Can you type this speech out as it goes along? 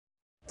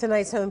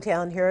Tonight's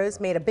Hometown Heroes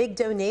made a big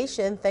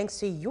donation thanks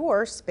to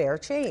your spare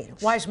change.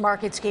 Weis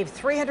Markets gave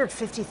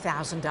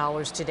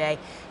 $350,000 today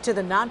to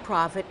the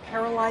nonprofit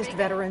Paralyzed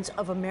Veterans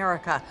of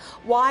America.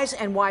 Weis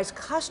and Weis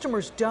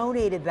customers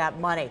donated that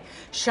money.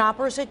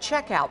 Shoppers at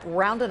checkout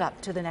rounded up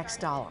to the next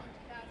dollar.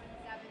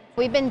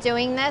 We've been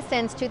doing this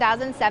since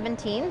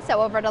 2017, so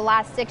over the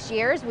last 6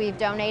 years, we've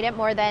donated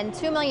more than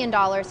 $2 million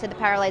to the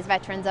Paralyzed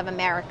Veterans of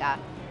America.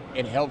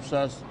 It helps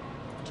us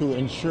to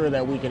ensure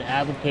that we can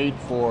advocate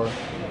for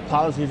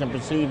policies and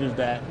procedures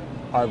that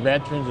our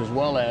veterans as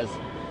well as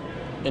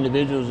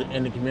individuals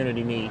in the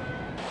community need.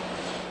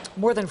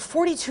 More than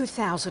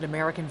 42,000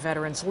 American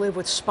veterans live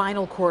with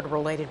spinal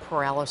cord-related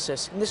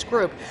paralysis, and this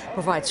group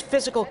provides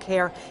physical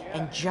care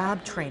and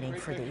job training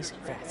for these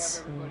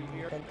vets.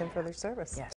 Thank them for their service. Yes.